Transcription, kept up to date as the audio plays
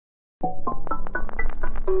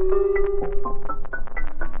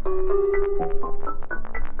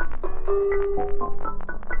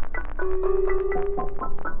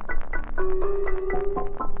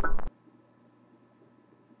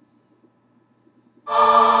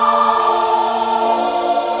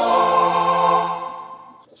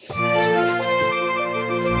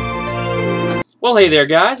Well, hey there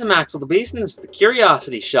guys, I'm Axel the Beast, and this is the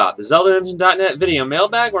Curiosity Shop, the ZeldaEngine.net video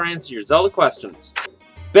mailbag where I answer your Zelda questions.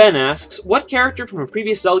 Ben asks, what character from a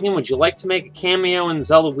previous Zelda game would you like to make a cameo in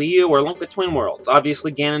Zelda Wii U or Link Between Worlds?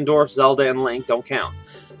 Obviously Ganondorf, Zelda, and Link don't count.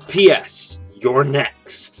 P.S. You're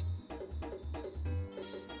next.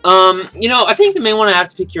 You know, I think the main one I have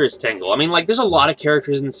to pick here is Tingle. I mean, like, there's a lot of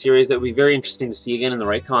characters in the series that would be very interesting to see again in the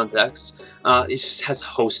right context. It just has a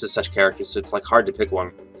host of such characters, so it's, like, hard to pick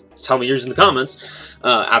one. Tell me yours in the comments.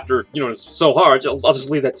 After, you know, it's so hard, I'll just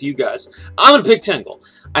leave that to you guys. I'm gonna pick Tingle.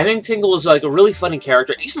 I think Tingle is, like, a really funny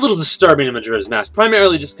character. He's a little disturbing in Majora's Mask,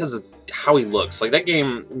 primarily just because of how he looks. Like, that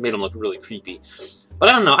game made him look really creepy. But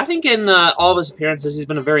I don't know, I think in all of his appearances, he's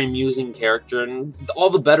been a very amusing character, and all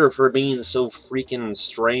the better for being so freaking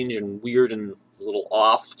strange and weird and a little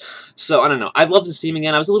off. So, I don't know, I'd love to see him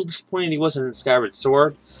again. I was a little disappointed he wasn't in Skyward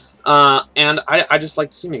Sword, and I just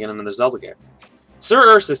like to see him again in another Zelda game.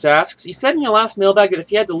 Sir Ursus asks, you said in your last mailbag that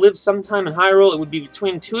if you had to live sometime in Hyrule, it would be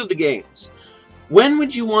between two of the games. When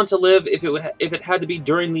would you want to live if it had to be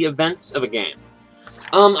during the events of a game?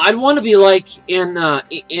 I'd want to be like in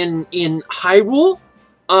Hyrule,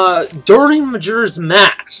 during Majora's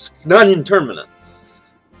Mask, not in Termina.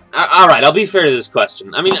 Alright, I'll be fair to this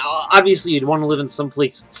question. I mean, obviously you'd want to live in some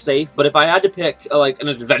place that's safe, but if I had to pick, like, an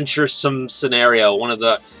adventuresome scenario, one of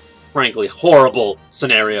the, frankly, horrible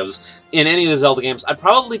scenarios in any of the Zelda games, I'd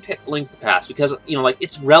probably pick Link to the Past, because, you know, like,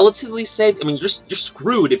 it's relatively safe. I mean, you're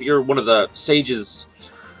screwed if you're one of the Sage's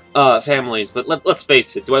families, but let's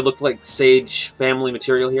face it, do I look like Sage family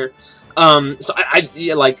material here? So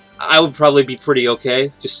yeah, like, I would probably be pretty okay,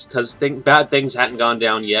 just because bad things hadn't gone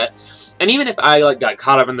down yet. And even if I, like, got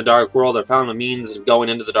caught up in the Dark World or found a means of going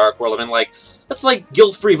into the Dark World, I mean, like, that's like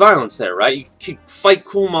guilt-free violence there, right? You can fight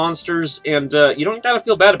cool monsters, and you don't gotta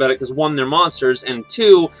feel bad about it, because one, they're monsters, and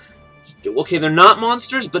two, okay, they're not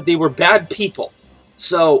monsters, but they were bad people.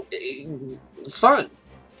 So, it's fun.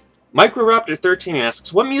 MicroRaptor13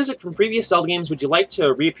 asks, what music from previous Zelda games would you like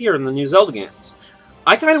to reappear in the new Zelda games?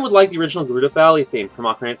 I kind of would like the original Gerudo Valley theme from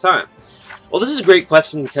Ocarina of Time. Well, this is a great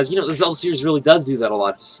question because, you know, the Zelda series really does do that a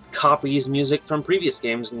lot. Just copies music from previous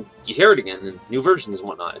games, and you hear it again in new versions and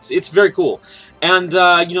whatnot. It's very cool. And,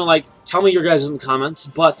 you know, like, tell me your guys in the comments.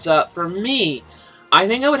 But, for me, I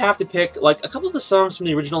think I would have to pick, like, a couple of the songs from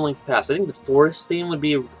the original Link to the Past. I think the Forest theme would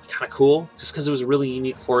be kind of cool, just because it was a really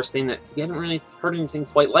unique Forest theme that you haven't really heard anything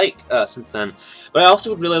quite like since then. But I also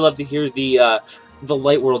would really love to hear the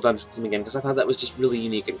Light World Dungeon theme again, because I thought that was just really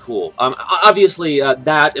unique and cool. Obviously,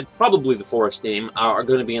 that and probably the Forest theme are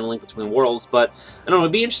going to be in Link Between Worlds, but I don't know,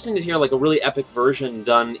 it'd be interesting to hear, like, a really epic version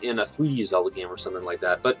done in a 3D Zelda game or something like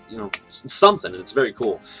that, but, you know, it's something, and it's very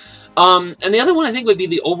cool. And the other one I think would be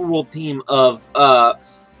the overworld theme of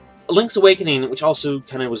Link's Awakening, which also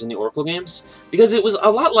kind of was in the Oracle games, because it was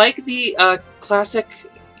a lot like the classic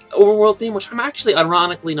overworld theme, which I'm actually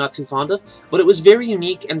ironically not too fond of, but it was very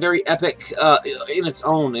unique and very epic in its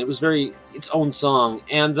own. It was its own song,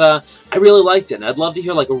 and I really liked it. And I'd love to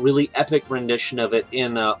hear, like, a really epic rendition of it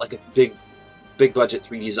in like a big budget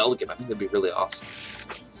 3D Zelda game. I think that'd be really awesome.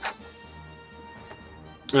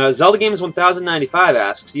 Zelda Games 1095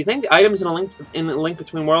 asks, do you think items in a Link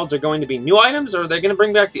Between Worlds are going to be new items, or are they going to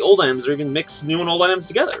bring back the old items, or even mix new and old items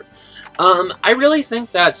together? I really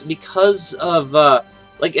think that's because of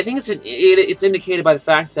like, I think it's indicated by the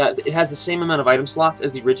fact that it has the same amount of item slots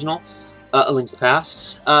as the original A Link to the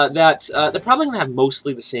Past. That they're probably going to have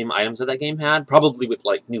mostly the same items that game had, probably with,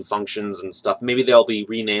 like, new functions and stuff. Maybe they'll be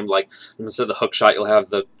renamed, like, instead of the hook shot, you'll have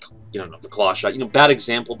the, you know, the claw shot. You know, bad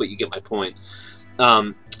example, but you get my point.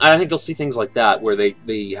 I think they'll see things like that, where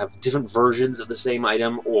they have different versions of the same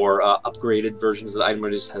item, or upgraded versions of the item, where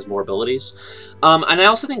it just has more abilities. And I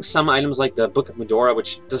also think some items, like the Book of Medora,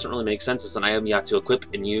 which doesn't really make sense, it's an item you have to equip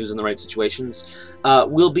and use in the right situations,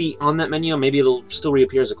 will be on that menu. Maybe it'll still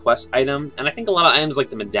reappear as a quest item, and I think a lot of items like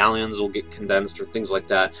the medallions will get condensed, or things like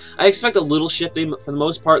that. I expect a little shifting, but for the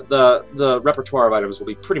most part, the repertoire of items will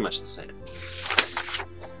be pretty much the same.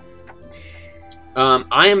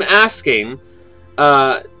 I am asking...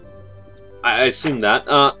 I assume that,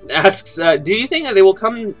 asks, do you think that they will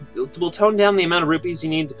tone down the amount of rupees you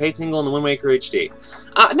need to pay Tingle in the Wind Waker HD?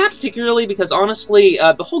 Not particularly, because honestly,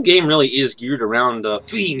 the whole game really is geared around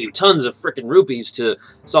feeding you tons of frickin' rupees to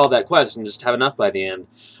solve that quest and just have enough by the end.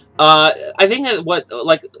 I think that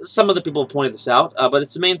like, some other people have pointed this out, but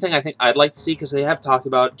it's the main thing I think I'd like to see, because they have talked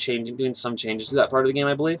about doing some changes to that part of the game,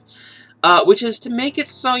 I believe. which is to make it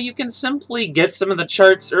so you can simply get some of the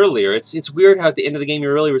charts earlier. It's weird how at the end of the game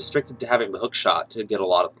you're really restricted to having the hookshot to get a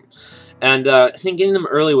lot of them. And I think getting them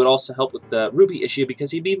early would also help with the rupee issue,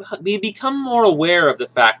 because you'd become more aware of the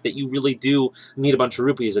fact that you really do need a bunch of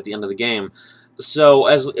rupees at the end of the game. So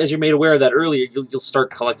as you're made aware of that earlier, you'll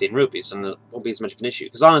start collecting rupees, and it won't be as much of an issue.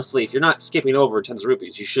 Because honestly, if you're not skipping over tons of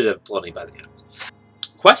rupees, you should have plenty by the end.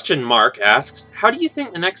 Question Mark asks, how do you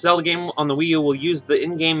think the next Zelda game on the Wii U will use the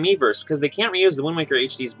in-game Miiverse, because they can't reuse the Wind Waker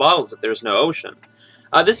HD's bottles if there's no ocean?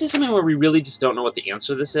 This is something where we really just don't know what the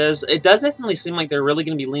answer to this is. It does definitely seem like they're really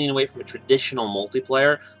going to be leaning away from a traditional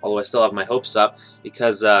multiplayer, although I still have my hopes up,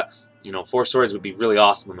 because, you know, 4 Swords would be really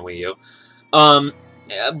awesome on the Wii U.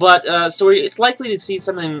 So it's likely to see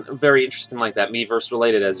something very interesting like that, Miiverse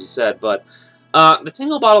related, as you said, but the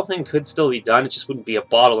Tingle bottle thing could still be done. It just wouldn't be a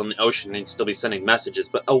bottle in the ocean. They'd still be sending messages.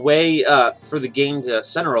 But a way for the game to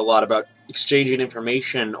center a lot about exchanging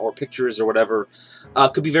information or pictures or whatever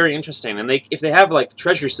could be very interesting. And if they have like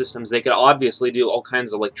treasure systems, they could obviously do all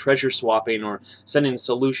kinds of like treasure swapping or sending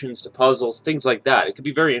solutions to puzzles, things like that. It could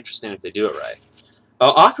be very interesting if they do it right.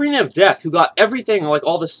 Ocarina of Death, who got everything, like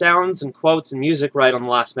all the sounds and quotes and music right on the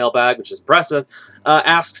last mailbag, which is impressive,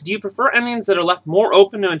 asks, do you prefer endings that are left more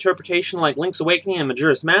open to interpretation like Link's Awakening and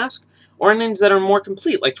Majora's Mask, or endings that are more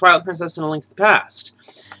complete like Twilight Princess and A Link to the Past?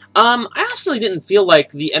 I actually didn't feel like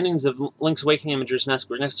the endings of Link's Awakening and Majora's Mask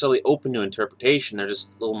were necessarily open to interpretation. They're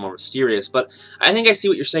just a little more mysterious. But I think I see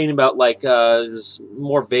what you're saying about, like,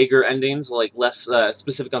 more vaguer endings, like less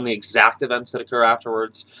specific on the exact events that occur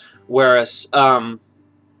afterwards. Whereas, even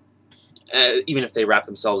if they wrap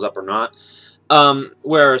themselves up or not.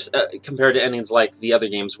 Whereas, compared to endings like the other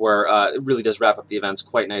games where it really does wrap up the events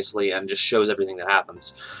quite nicely and just shows everything that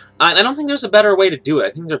happens. I don't think there's a better way to do it.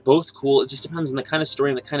 I think they're both cool. It just depends on the kind of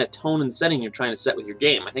story and the kind of tone and setting you're trying to set with your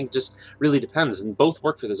game. I think it just really depends, and both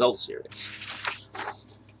work for the Zelda series.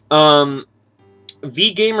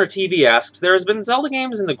 VGamerTV asks, there has been Zelda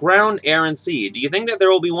games in the ground, air, and sea. Do you think that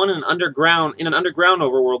there will be one in an underground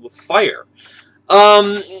overworld with fire?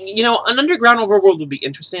 You know, an underground overworld would be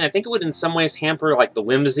interesting. I think it would in some ways hamper, like, the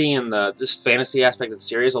whimsy and the just fantasy aspect of the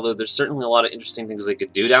series, although there's certainly a lot of interesting things they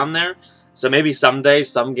could do down there. So maybe someday,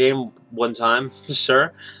 some game, one time,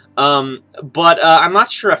 sure. I'm not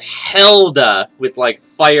sure if Zelda with, like,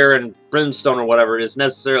 fire and brimstone or whatever is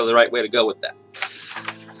necessarily the right way to go with that.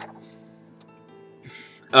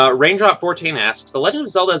 Raindrop14 asks, The Legend of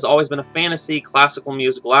Zelda has always been a fantasy, classical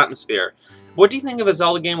musical atmosphere. What do you think of a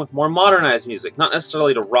Zelda game with more modernized music? Not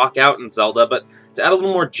necessarily to rock out in Zelda, but to add a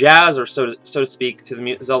little more jazz, or so to speak, to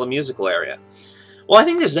the Zelda musical area. Well, I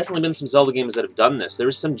think there's definitely been some Zelda games that have done this. There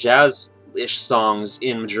was some jazz-ish songs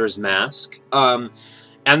in Majora's Mask, and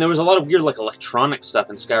there was a lot of weird, like, electronic stuff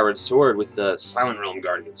in Skyward Sword with the Silent Realm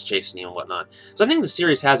Guardians chasing you and whatnot. So I think the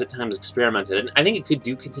series has at times experimented, and I think it could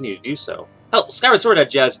continue to do so. Hell, Skyward Sword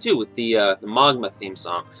had jazz too, with the Magma theme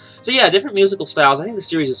song. So yeah, different musical styles. I think the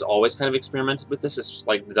series has always kind of experimented with this. It's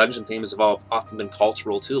like the dungeon themes have often been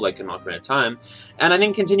cultural too, like in Ocarina of Time. And I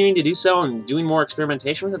think continuing to do so and doing more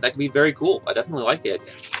experimentation with it, that could be very cool. I definitely like the idea.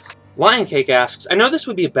 Lion Cake asks, I know this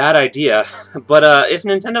would be a bad idea, but if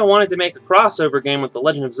Nintendo wanted to make a crossover game with The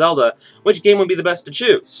Legend of Zelda, which game would be the best to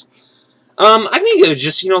choose? I think it would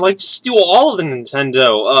just, you know, like, just do all of the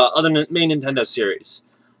main Nintendo series.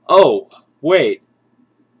 Oh, wait.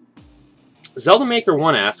 Zelda Maker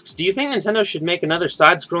 1 asks, do you think Nintendo should make another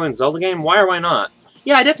side-scrolling Zelda game? Why or why not?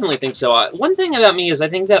 Yeah, I definitely think so. One thing about me is I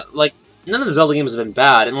think that, like, none of the Zelda games have been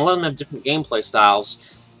bad, and a lot of them have different gameplay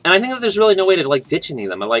styles. And I think that there's really no way to, like, ditch any of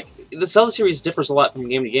them. Like, the Zelda series differs a lot from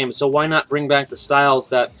game to game, so why not bring back the styles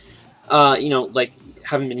that, you know, like,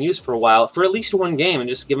 haven't been used for a while for at least one game and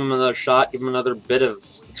just give them another shot, give them another bit of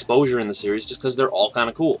exposure in the series, just because they're all kind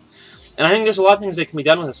of cool. And I think there's a lot of things that can be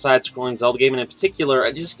done with a side-scrolling Zelda game, and in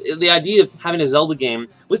particular, just the idea of having a Zelda game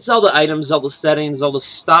with Zelda items, Zelda settings, Zelda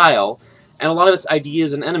style, and a lot of its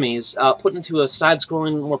ideas and enemies put into a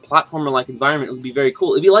side-scrolling, more platformer-like environment would be very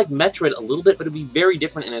cool. It would be like Metroid a little bit, but it would be very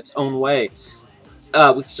different in its own way,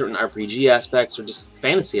 with certain RPG aspects or just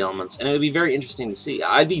fantasy elements, and it would be very interesting to see.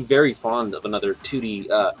 I'd be very fond of another 2D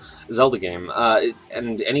Zelda game,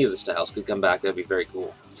 and any of the styles could come back. That'd be very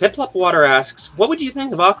cool. Tiplepwater asks, what would you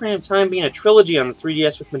think of Ocarina of Time being a trilogy on the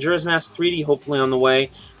 3DS with Majora's Mask 3D hopefully on the way,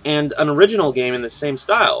 and an original game in the same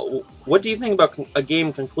style? What do you think about a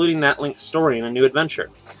game concluding that Link's story in a new adventure?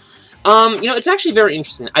 You know, it's actually very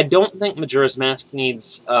interesting. I don't think Majora's Mask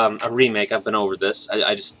needs a remake. I've been over this.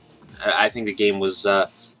 I think the game was,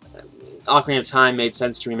 Ocarina of Time made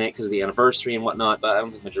sense to remake because of the anniversary and whatnot, but I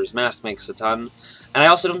don't think Majora's Mask makes a ton. And I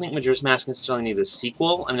also don't think Majora's Mask necessarily needs a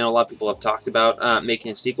sequel. I know a lot of people have talked about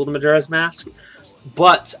making a sequel to Majora's Mask,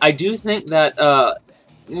 but I do think that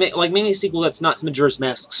like making a sequel that's not to Majora's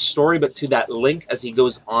Mask's story, but to that Link as he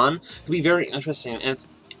goes on, could be very interesting, and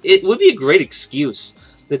it would be a great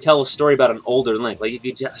excuse to tell a story about an older Link. Like, if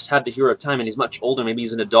you just have the Hero of Time and he's much older, maybe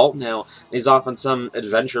he's an adult now, and he's off on some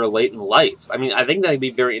adventure late in life. I mean, I think that would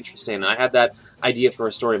be very interesting. I had that idea for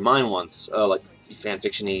a story of mine once, like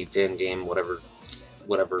fanfiction-y, fan game, whatever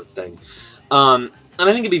thing. And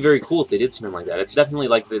I think it'd be very cool if they did something like that. It's definitely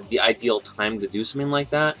like the ideal time to do something like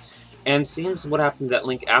that. And seeing what happened to that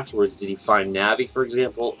Link afterwards, did he find Navi, for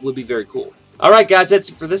example, would be very cool. Alright guys, that's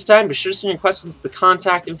it for this time. Be sure to send your questions to the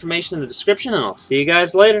contact information in the description, and I'll see you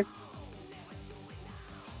guys later.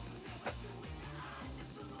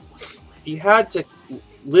 If you had to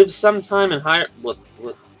live sometime in higher...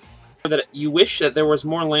 that you wish that there was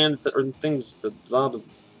more land or things that...